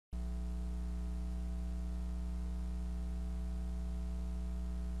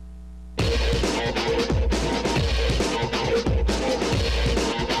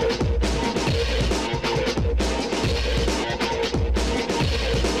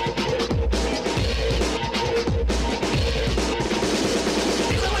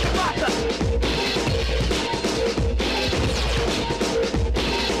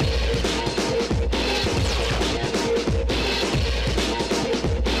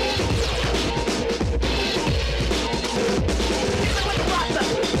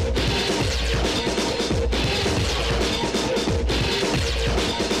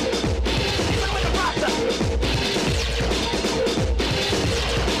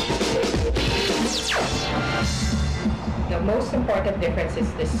most important difference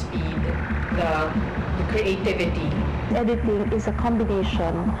is the speed, the creativity. Editing is a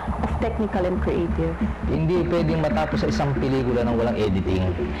combination of technical and creative. Hindi pwedeng matapos sa isang pelikula nang walang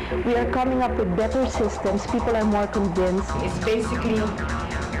editing. We are coming up with better systems. People are more convinced. It's basically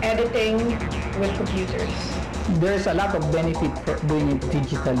editing with computers. There's a lot of benefit for doing it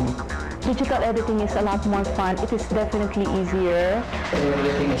digitally. Digital editing is a lot more fun. It is definitely easier.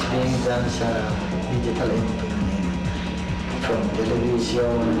 Everything is being done sa digital editing. From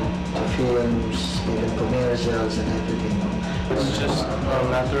television to films, even commercials and everything. It's just a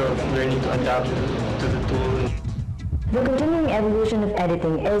matter of learning to adapt to the tool. The continuing evolution of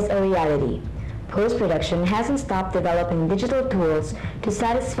editing is a reality. Post-production hasn't stopped developing digital tools to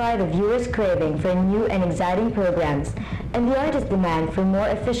satisfy the viewer's craving for new and exciting programs and the artist's demand for more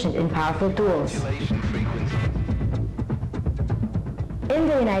efficient and powerful tools. In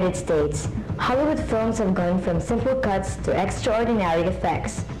the United States, Hollywood films have gone from simple cuts to extraordinary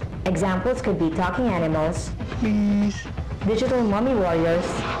effects. Examples could be talking animals, digital mummy warriors,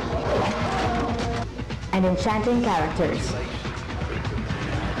 and enchanting characters.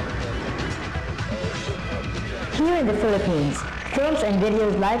 Here in the Philippines, films and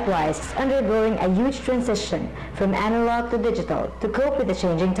videos likewise is undergoing a huge transition from analog to digital to cope with the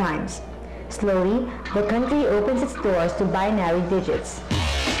changing times. Slowly, the country opens its doors to binary digits.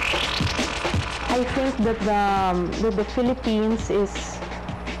 I think that the Philippines is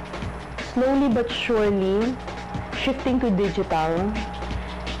slowly but surely shifting to digital,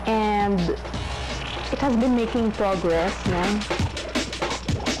 and it has been making progress. Ang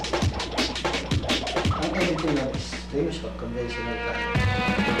editing is the usual conventional time.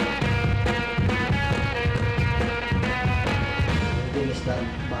 Everything is done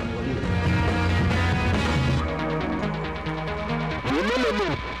manually.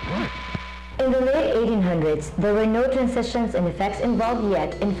 In the late 1800s, there were no transitions and effects involved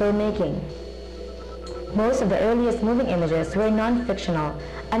yet in filmmaking. Most of the earliest moving images were non-fictional,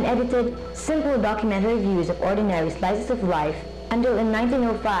 unedited, simple documentary views of ordinary slices of life until in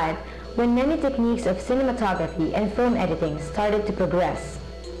 1905, when many techniques of cinematography and film editing started to progress.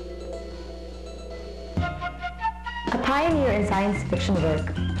 A pioneer in science fiction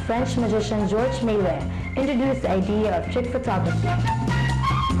work, French magician Georges Méliès introduced the idea of trick photography.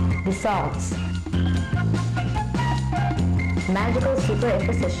 Dissolves, magical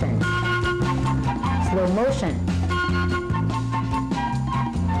superimposition, slow motion,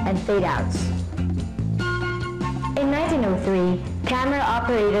 and fade-outs. In 1903, camera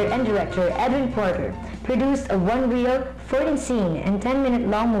operator and director Edwin Porter produced a one-reel, 14-scene and 10-minute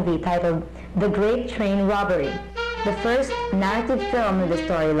long movie titled The Great Train Robbery, the first narrative film with a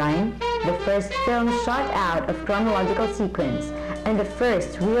storyline, the first film shot out of chronological sequence, and the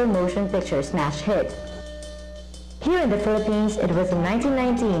first real motion picture smash hit. Here in the Philippines, it was in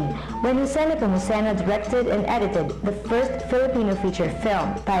 1919 when Jose Nepomuceno directed and edited the first Filipino feature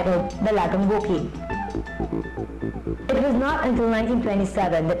film titled Dalagang Bukid. It was not until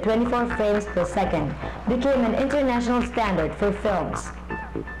 1927 that 24 frames per second became an international standard for films.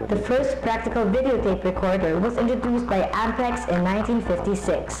 The first practical videotape recorder was introduced by Ampex in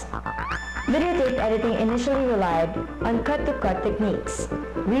 1956. Videotape editing initially relied on cut-to-cut techniques.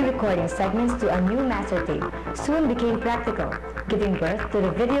 Re-recording segments to a new master tape soon became practical, giving birth to the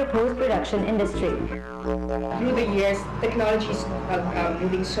video post-production industry. Through the years, technology is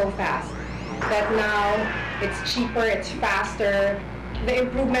moving so fast that now it's cheaper, it's faster, the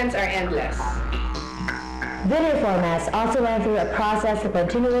improvements are endless. Video formats also went through a process of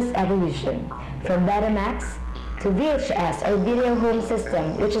continuous evolution, from Betamax to VHS or Video Home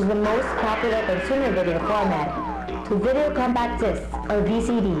System, which is the most popular consumer video format, to Video Compact Discs or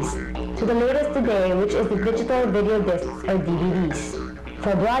VCDs, to the latest today, which is the digital video discs or DVDs.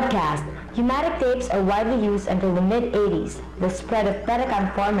 For broadcast, pneumatic tapes are widely used until the mid-80s, the spread of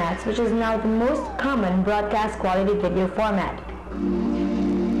Betacam formats, which is now the most common broadcast quality video format.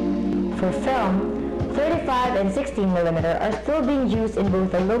 For film, 35 and 16mm are still being used in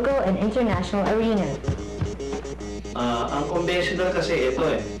both the local and international arena. Ang conventional kasi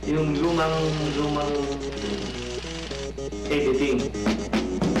ito yung lumang editing.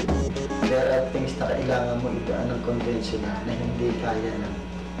 There are things na kailangan mo igaan ng conventional na hindi kaya ng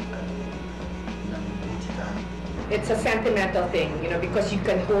digital. It's a sentimental thing, you know, because you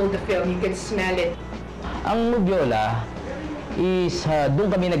can hold the film, you can smell it. Ang Moviola is doon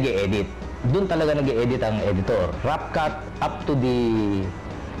kami nag-e-edit. Doon talaga nag-e-edit ang editor. Wrap cut up to the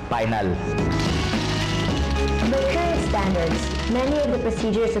final. By current standards, many of the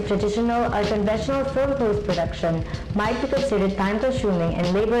procedures of traditional or conventional film post-production might be considered time-consuming and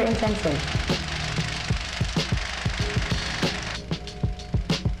labor-intensive.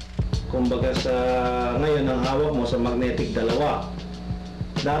 Kumbaga ngayon ang hawak mo sa magnetic dalawa.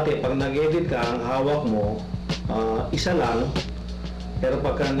 Dati pag nag-edit ka, ang hawak mo isa lang. Pero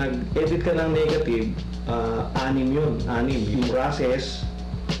pagka nag-edit ka ng negative, 6 yun. 6. Yung process,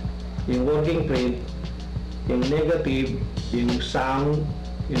 yung working print, yung negative, yung sound,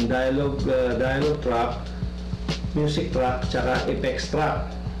 yung dialogue track, music track, tsaka effects track.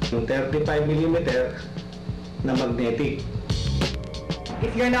 Yung 35mm na magnetic.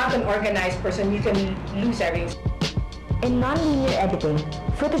 If you're not an organized person, you can lose everything. In non-linear editing,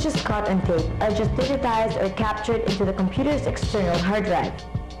 footages cut and tape are just digitized or captured into the computer's external hard drive.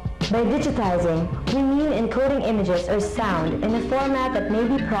 By digitizing, we mean encoding images or sound in a format that may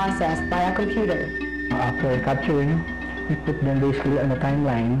be processed by a computer. After capturing, you put them basically on a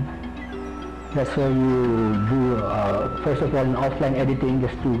timeline. That's where you do, first of all, an offline editing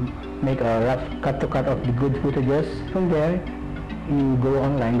just to make a rough cut-to-cut of the good footages. From there, you go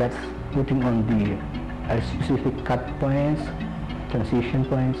online, that's putting on the specific cut points, transition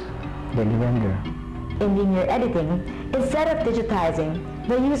points, then you render. In linear editing, instead of digitizing,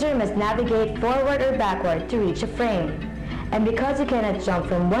 the user must navigate forward or backward to reach a frame. And because you cannot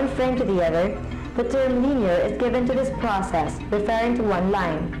jump from one frame to the other, the term linear is given to this process, referring to one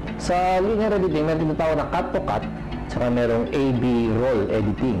line. Sa linear editing, meron tinatawag na cut-to-cut, saka merong A-B roll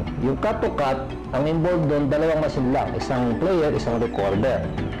editing. Yung cut-to-cut, ang involved doon, dalawang machine lang, isang player, isang recorder.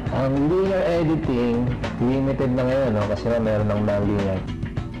 Ang linear editing, limited na ngayon, kasi meron ng non-linear.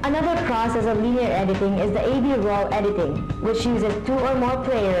 Another process of linear editing is the A-B roll editing, which uses 2 or more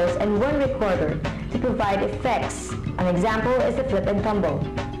players and 1 recorder to provide effects. An example is the flip and tumble.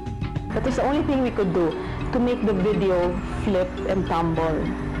 That is the only thing we could do to make the video flip and tumble.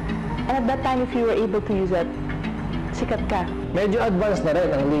 And at that time, if you were able to use that, sikat ka. Medyo advanced na rin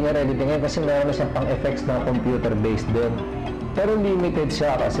ang linear editing ngayon kasi meron na siyang pang-effects na computer-based din. Pero limited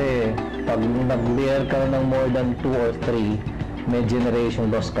siya kasi pag nag-layer ka ng more than 2 or 3, may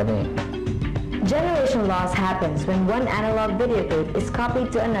generation loss ka na eh. Generation loss happens when one analog videotape is copied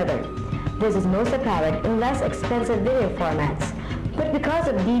to another. This is most apparent in less expensive video formats. But because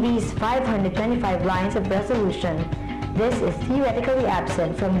of DV's 525 lines of resolution, this is theoretically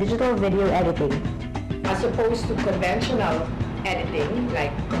absent from digital video editing. As opposed to conventional editing,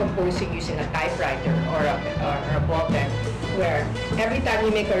 like composing using a typewriter or a ball pen, where every time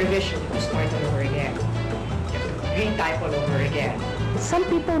you make a revision, you start all over again. You retype all over again. Some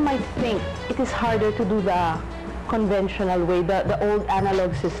people might think it is harder to do the conventional way, the old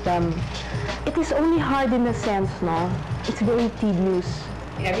analog system. It is only hard in a sense, no? It's very tedious.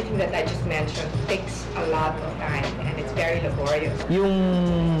 Everything that I just mentioned takes a lot of time and it's very laborious.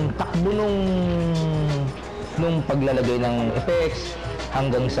 Yung takbo nung paglalagay ng effects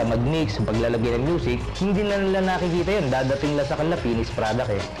hanggang sa mag-mix, paglalagay ng music, hindi na nila nakikita yun. Dadating lang sa kanila, finished product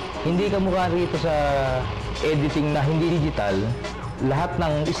eh. Hindi ka mukha rito sa editing na hindi digital, lahat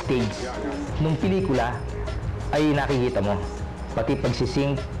ng stage ng pelikula ay nakikita mo. Pati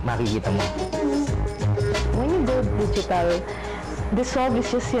pagsisync, makikita mo. When you go digital, dissolve is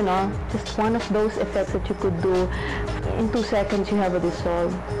just, just one of those effects that you could do. In 2 seconds, you have a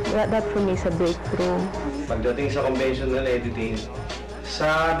dissolve. That for me is a breakthrough. Pagdating sa conventional editing,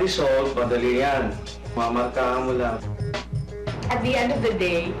 sa dissolve, madali yan. Mamarkahan mo lang. At the end of the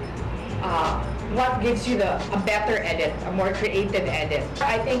day, what gives you a better edit, a more creative edit?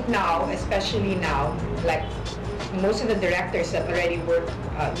 I think now, especially now, like most of the directors that already work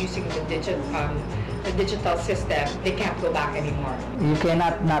using the digital system, they can't go back anymore. You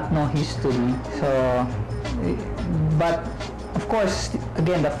cannot not know history. So, but of course,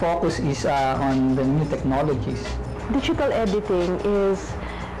 again, the focus is on the new technologies. Digital editing is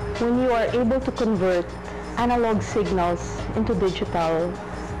when you are able to convert analog signals into digital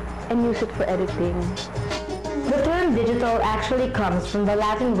and use it for editing. The term digital actually comes from the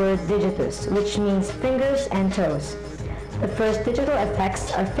Latin word digitus, which means fingers and toes. The first digital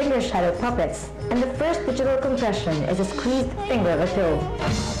effects are finger shadow puppets, and the first digital compression is a squeezed finger or toe.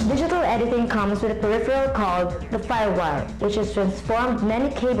 Digital editing comes with a peripheral called the firewire, which has transformed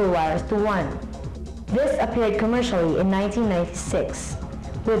many cable wires to one. This appeared commercially in 1996.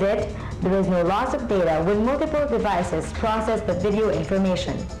 With it, there is no loss of data when multiple devices process the video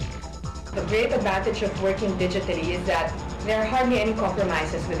information. The great advantage of working digitally is that there are hardly any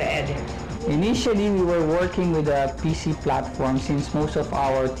compromises with the edit. Initially, we were working with a PC platform since most of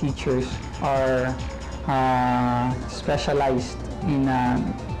our teachers are specialized in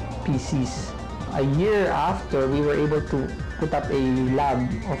PCs. A year after, we were able to put up a lab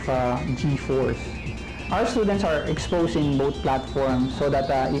of GeForce. our students are exposed in both platforms so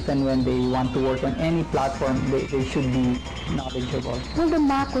that even when they want to work on any platform, they should be knowledgeable. Well, the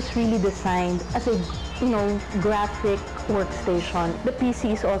Mac was really designed as a, graphic workstation. The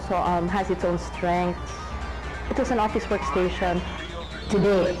PC is also has its own strengths. It was an office workstation.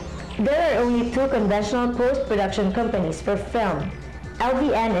 Today, there are only 2 conventional post-production companies for film,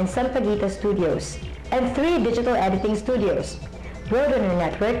 LVN and Sampaguita Studios, and 3 digital editing studios, ROADRUNNER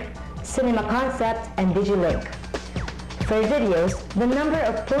Network, Cinema Concept, and DigiLink. For videos, the number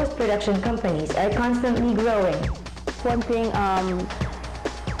of post-production companies are constantly growing. One thing,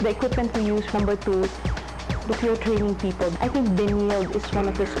 the equipment we use. Number 2, if you're training people. I think Benilde is one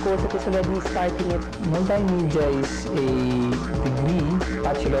of the schools that is already starting it. Multimedia is a degree,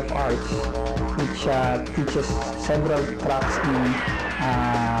 Bachelor of Arts, which teaches several tracks in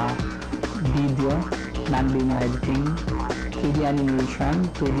video, non-linear editing, 3D animation,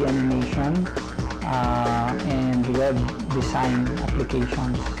 2D animation, and web design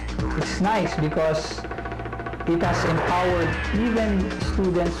applications. It's nice because it has empowered even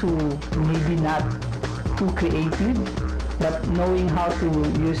students who maybe not too creative, but knowing how to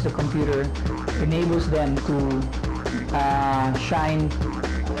use the computer enables them to shine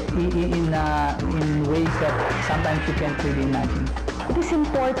in ways that sometimes you can't really imagine. It is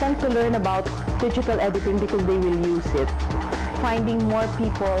important to learn about digital editing because they will use it. Finding more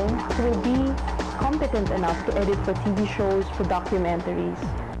people who will be competent enough to edit for TV shows, for documentaries.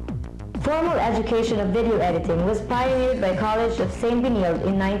 Formal education of video editing was pioneered by College of St. Benilde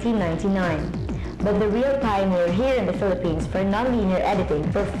in 1999. But the real pioneer here in the Philippines for nonlinear editing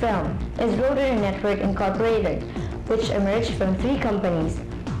for film is ROADRUNNER Network Incorporated, which emerged from 3 companies,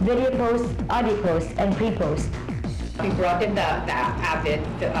 Video Post, Audio Post, and Pre-Post. We brought in the Avid,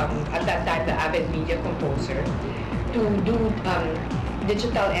 at that time the Avid media composer, to do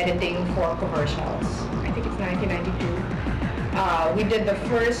digital editing for commercials. I think it's 1992. We did the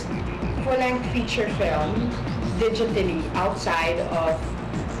first full-length feature film digitally outside of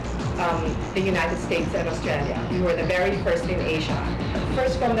the United States and Australia. We were the very first in Asia. The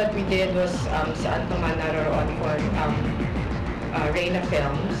first film that we did was saan pa man naroon for Reina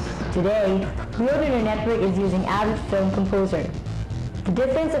Films. Today, ROADRUNNER Network is using Avid Film Composer. The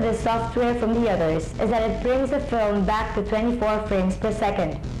difference of the software from the others is that it brings the film back to 24 frames per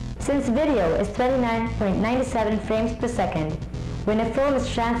second. Since video is 29.97 frames per second, when a film is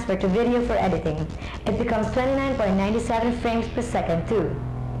transferred to video for editing, it becomes 29.97 frames per second too.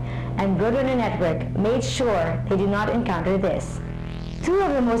 And ROADRUNNER Network made sure they do not encounter this. 2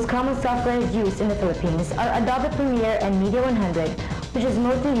 of the most common softwares used in the Philippines are Adobe Premiere and Media 100, which is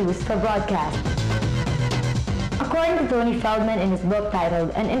mostly used for broadcast. According to Tony Feldman in his book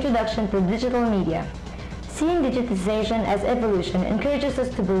titled An Introduction to Digital Media, seeing digitization as evolution encourages us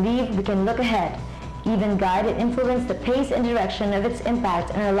to believe we can look ahead, even guide and influence the pace and direction of its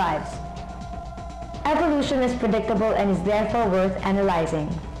impact on our lives. Evolution is predictable and is therefore worth analyzing.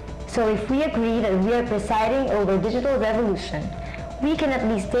 So if we agree that we are presiding over digital revolution, we can at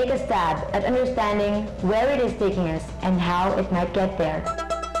least take a stab at understanding where it is taking us and how it might get there.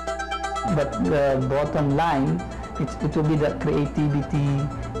 But the bottom line, it will be the creativity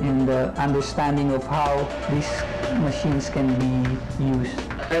and the understanding of how these machines can be used.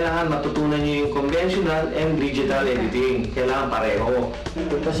 Kailangan matutunan niyo yung conventional and digital editing. Kailangan pareho.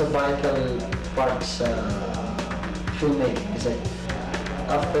 It was a vital part sa filmmaking kasi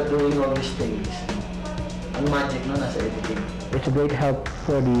after doing all these things, ang magic no nasa editing. It's a great help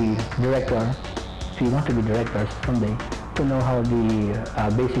for the director, if you want to be director someday, to know how the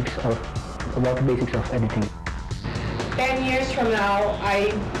basics of editing. 10 years from now,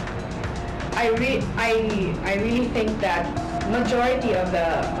 I really think that majority of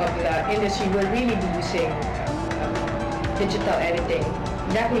the industry will really be using digital editing.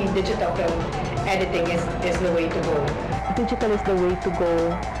 Definitely digital film editing is the way to go. Digital is the way to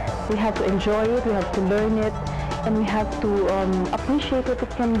go. We have to enjoy it, we have to learn it, and we have to appreciate what it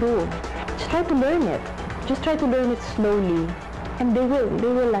can do. Just try to learn it. Just try to learn it slowly, and they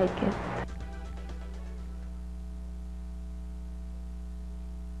will like it.